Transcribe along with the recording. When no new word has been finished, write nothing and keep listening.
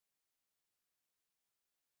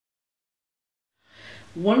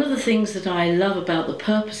One of the things that I love about the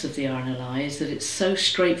purpose of the RNLI is that it's so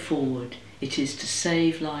straightforward. It is to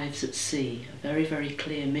save lives at sea, a very, very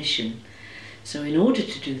clear mission. So in order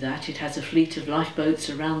to do that, it has a fleet of lifeboats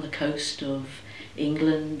around the coast of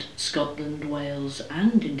England, Scotland, Wales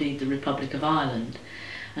and indeed the Republic of Ireland,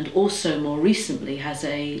 and also more recently has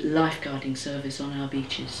a lifeguarding service on our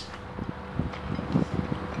beaches.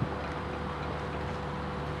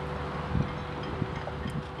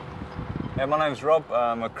 My name's Rob,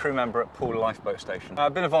 I'm a crew member at Poole Lifeboat Station.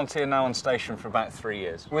 I've been a volunteer now on station for about 3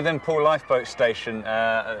 years. Within Poole Lifeboat Station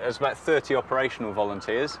there's about 30 operational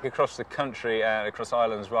volunteers. Across the country, across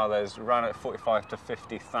Ireland as well, there's around 45 to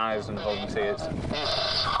 50,000 volunteers.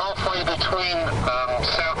 Halfway between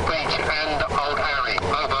South Beach and Old Harry,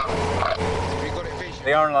 over.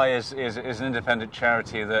 The RNLI is an independent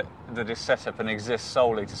charity that is set up and exists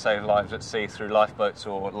solely to save lives at sea through lifeboats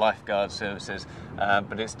or lifeguard services,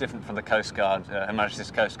 but it's different from the Coast Guard, Her Majesty's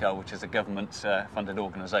Coast Guard, which is a government-funded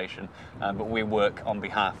organisation, but we work on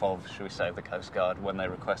behalf of, shall we say, the Coast Guard when they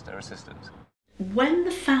request their assistance. When the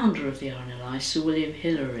founder of the RNLI, Sir William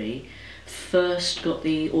Hillary, first got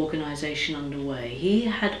the organisation underway, he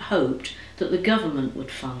had hoped that the government would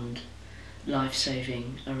fund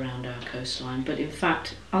life-saving around our coastline, but in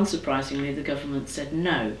fact, unsurprisingly, the government said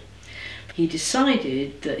no. He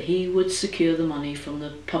decided that he would secure the money from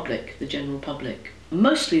the public, the general public.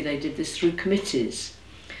 Mostly they did this through committees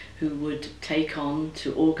who would take on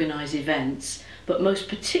to organise events, but most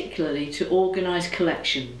particularly to organise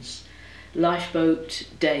collections. Lifeboat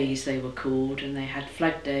days they were called, and they had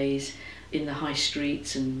flag days in the high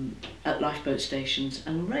streets and at lifeboat stations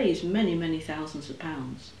and raised many, many thousands of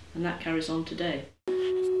pounds. And that carries on today.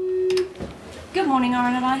 Good morning,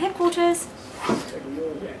 RNLI headquarters.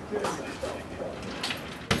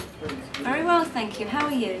 Very well, thank you. How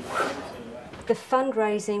are you? The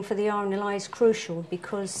fundraising for the RNLI is crucial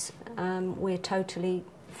because we're totally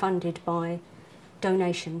funded by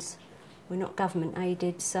donations. We're not government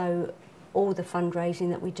aided, so all the fundraising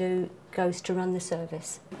that we do goes to run the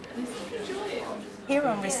service. Here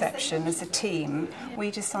on reception, as a team,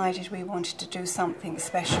 we decided we wanted to do something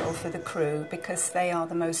special for the crew because they are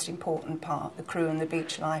the most important part, the crew and the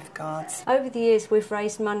beach lifeguards. Over the years we've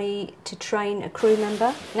raised money to train a crew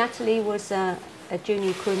member. Natalie was a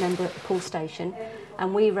junior crew member at the Poole station,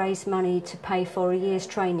 and we raised money to pay for a year's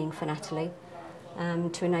training for Natalie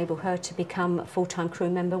to enable her to become a full-time crew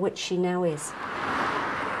member, which she now is.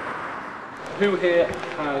 Who here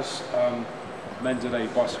has mended a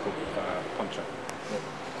bicycle puncture?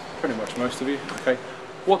 Pretty much most of you. Okay.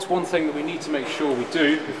 What's one thing that we need to make sure we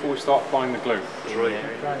do before we start applying the glue? Dry.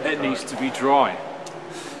 It needs to be dry.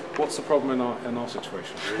 What's the problem in our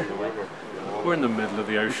situation? We're in the middle of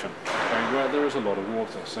the ocean, okay, where there is a lot of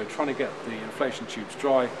water, so trying to get the inflation tubes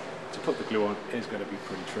dry to put the glue on is going to be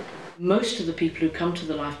pretty tricky. Most of the people who come to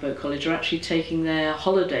the Lifeboat College are actually taking their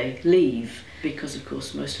holiday leave because, of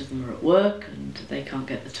course, most of them are at work and they can't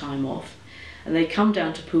get the time off. And they come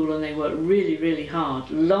down to Poole and they work really, really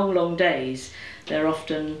hard, long, long days. They're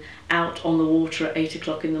often out on the water at 8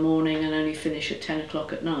 o'clock in the morning and only finish at 10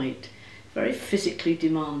 o'clock at night. Very physically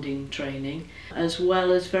demanding training, as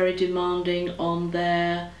well as very demanding on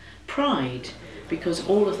their pride, because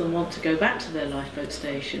all of them want to go back to their lifeboat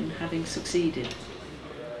station having succeeded.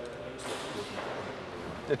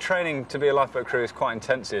 The training to be a lifeboat crew is quite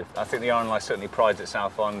intensive. I think the RNLI certainly prides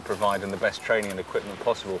itself on providing the best training and equipment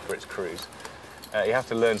possible for its crews. You have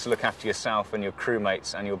to learn to look after yourself and your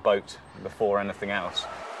crewmates and your boat before anything else.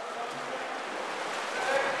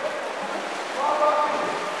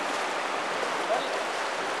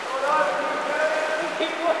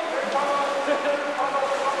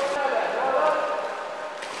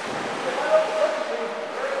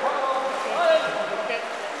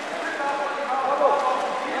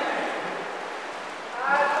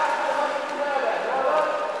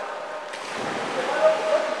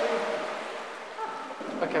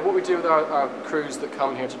 Okay, what we do with our crews that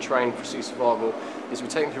come here to train for sea survival is we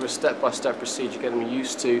take them through a step-by-step procedure, get them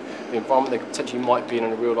used to the environment they potentially might be in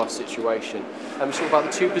a real-life situation. And we talk about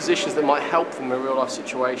the two positions that might help them in a real-life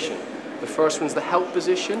situation. The first one's the help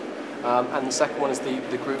position, and the second one is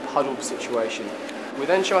the group huddle situation. We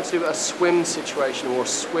then try to do a swim situation or a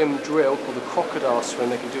swim drill called the crocodile swim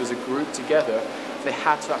they can do as a group together if they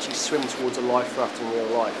had to actually swim towards a life raft in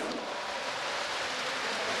real life.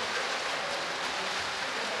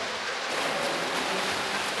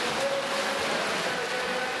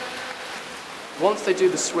 Once they do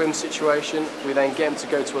the swim situation, we then get them to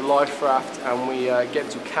go to a life raft and we get them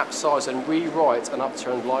to capsize and rewrite an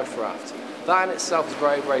upturned life raft. That in itself is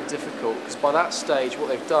very, very difficult, because by that stage what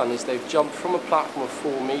they've done is they've jumped from a platform of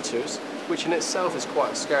 4 metres, which in itself is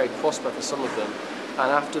quite a scary prospect for some of them,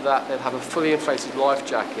 and after that they'd have a fully inflated life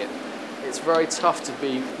jacket. It's very tough to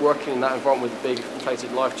be working in that environment with a big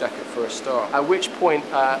inflated life jacket for a start. At which point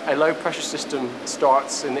a low pressure system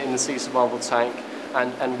starts in the sea survival tank,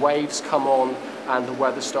 and waves come on and the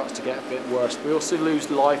weather starts to get a bit worse. We also lose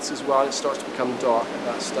lights as well, and it starts to become dark at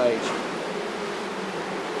that stage.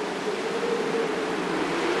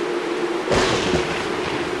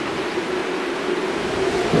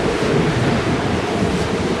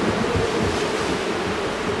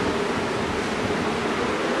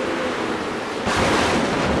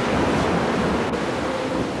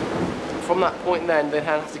 From that point then, they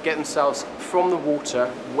have to get themselves from the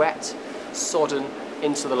water, wet, sodden,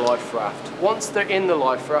 into the life raft. Once they're in the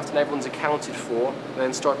life raft and everyone's accounted for, they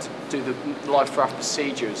then start to do the life raft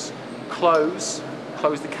procedures. Close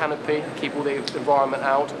the canopy, keep all the environment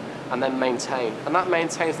out, and then maintain. And that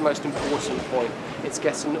maintain is the most important point. It's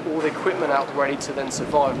getting all the equipment out ready to then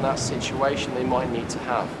survive in that situation they might need to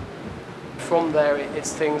have. From there,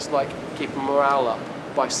 it's things like keeping morale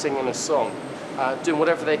up by singing a song, doing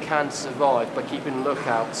whatever they can to survive by keeping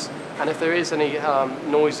lookouts. And if there is any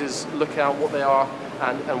noises, look out what they are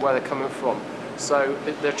and where they're coming from. So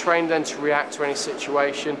they're trained then to react to any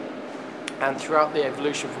situation, and throughout the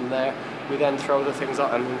evolution from there, we then throw other things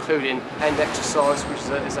up, including end exercise, which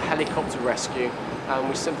is a helicopter rescue. And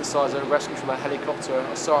we synthesize a rescue from a helicopter,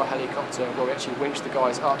 a SAR helicopter, where we actually winch the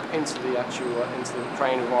guys up into the into the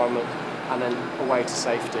crane environment and then away to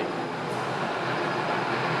safety.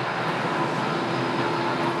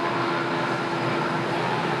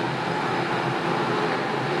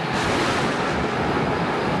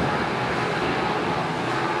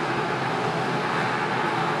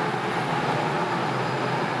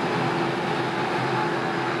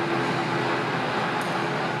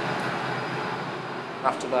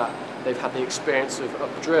 After that, they've had the experience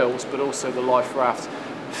of drills, but also the life raft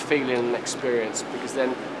feeling and experience, because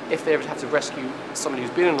then if they ever have to rescue somebody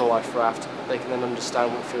who's been in a life raft, they can then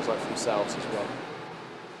understand what it feels like for themselves as well.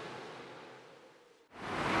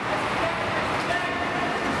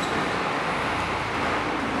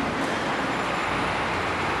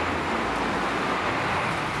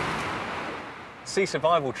 Sea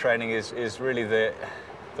survival training is really the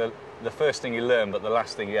first thing you learn, but the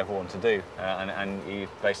last thing you ever want to do. And you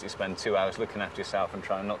basically spend 2 hours looking after yourself and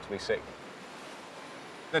trying not to be sick.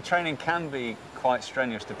 The training can be quite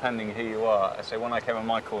strenuous depending who you are. I say when I came on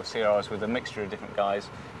my course here, I was with a mixture of different guys.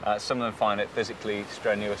 Some of them find it physically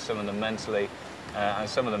strenuous, some of them mentally, and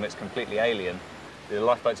some of them it's completely alien. The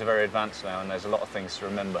lifeboats are very advanced now, and there's a lot of things to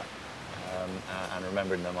remember. And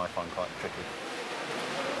remembering them I find quite tricky.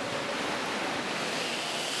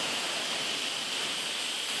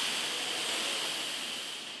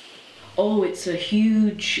 Oh, it's a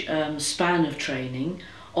huge span of training.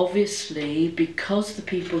 Obviously, because the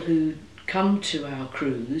people who come to our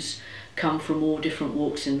cruise come from all different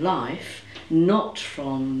walks in life, not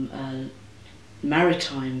from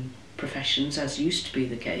maritime professions, as used to be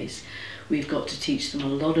the case, we've got to teach them a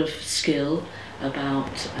lot of skill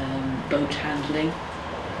about boat handling.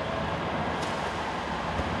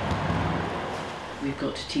 We've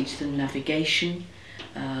got to teach them navigation.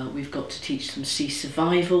 We've got to teach them sea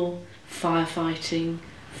survival, firefighting,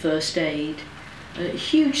 first aid. A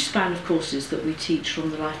huge span of courses that we teach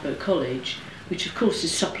from the Lifeboat College, which of course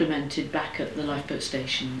is supplemented back at the lifeboat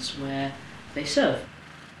stations where they serve.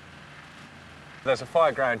 There's a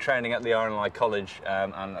fireground training at the RNLI College,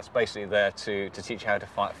 and that's basically there to teach how to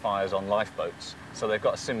fight fires on lifeboats. So they've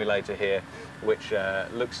got a simulator here which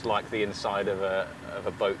looks like the inside of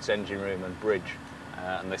a boat's engine room and bridge,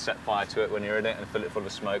 and they set fire to it when you're in it and fill it full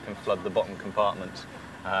of smoke and flood the bottom compartment.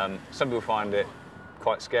 Some people find it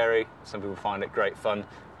quite scary, some people find it great fun,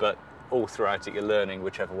 but all throughout it you're learning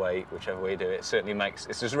whichever way you do it. It certainly makes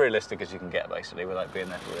it's as realistic as you can get basically without being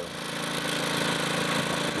there for real.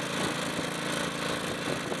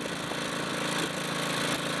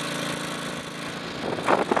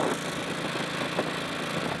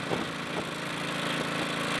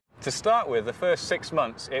 To start with, the first 6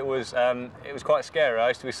 months, it was quite scary. I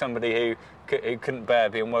used to be somebody who couldn't bear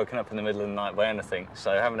being woken up in the middle of the night by anything.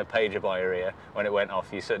 So having a pager by your ear when it went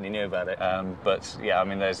off, you certainly knew about it. But yeah, I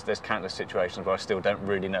mean, there's countless situations where I still don't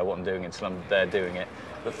really know what I'm doing until I'm there doing it.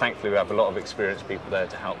 But thankfully, we have a lot of experienced people there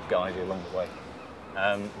to help guide you along the way.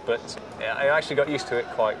 But yeah, I actually got used to it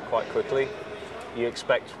quite quickly. You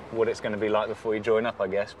expect what it's going to be like before you join up, I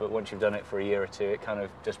guess. But once you've done it for a year or two, it kind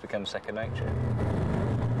of just becomes second nature.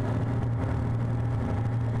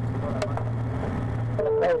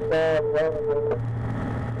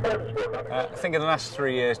 I think in the last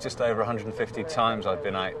 3 years, just over 150 times I've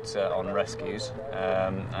been out on rescues.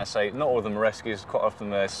 I say not all of them are rescues, quite often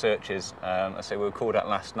they're searches. I say we were called out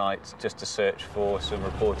last night just to search for some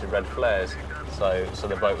reported red flares. So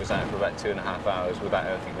the boat was out for about 2.5 hours without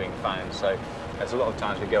anything being found. So there's a lot of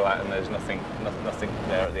times we go out and there's nothing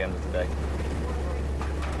there at the end of the day.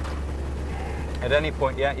 At any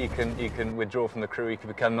point, yeah, you can withdraw from the crew, you can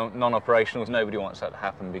become non-operational. Nobody wants that to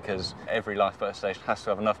happen because every lifeboat station has to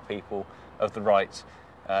have enough people of the right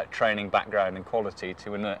training, background and quality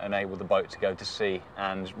to enable the boat to go to sea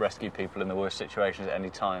and rescue people in the worst situations at any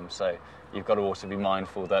time. So you've got to also be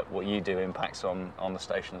mindful that what you do impacts on the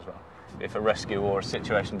station as well. If a rescue or a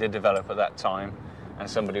situation did develop at that time and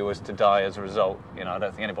somebody was to die as a result, you know, I don't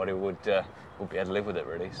think anybody would be able to live with it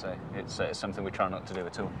really. So it's something we try not to do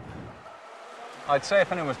at all. I'd say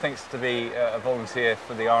if anyone thinks to be a volunteer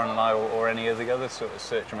for the RNLI or any of the other sort of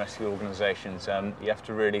search and rescue organisations, you have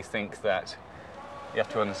to really think that, you have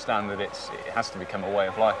to understand that it has to become a way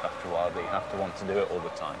of life after a while, that you have to want to do it all the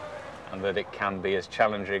time, and that it can be as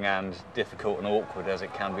challenging and difficult and awkward as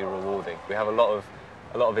it can be rewarding. We have a lot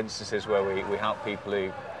of instances where we help people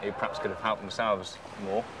who perhaps could have helped themselves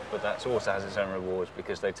more, but that also has its own rewards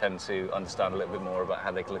because they tend to understand a little bit more about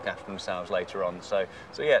how they can look after themselves later on. So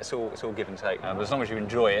yeah, it's all give and take. But as long as you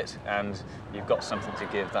enjoy it and you've got something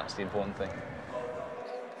to give, that's the important thing.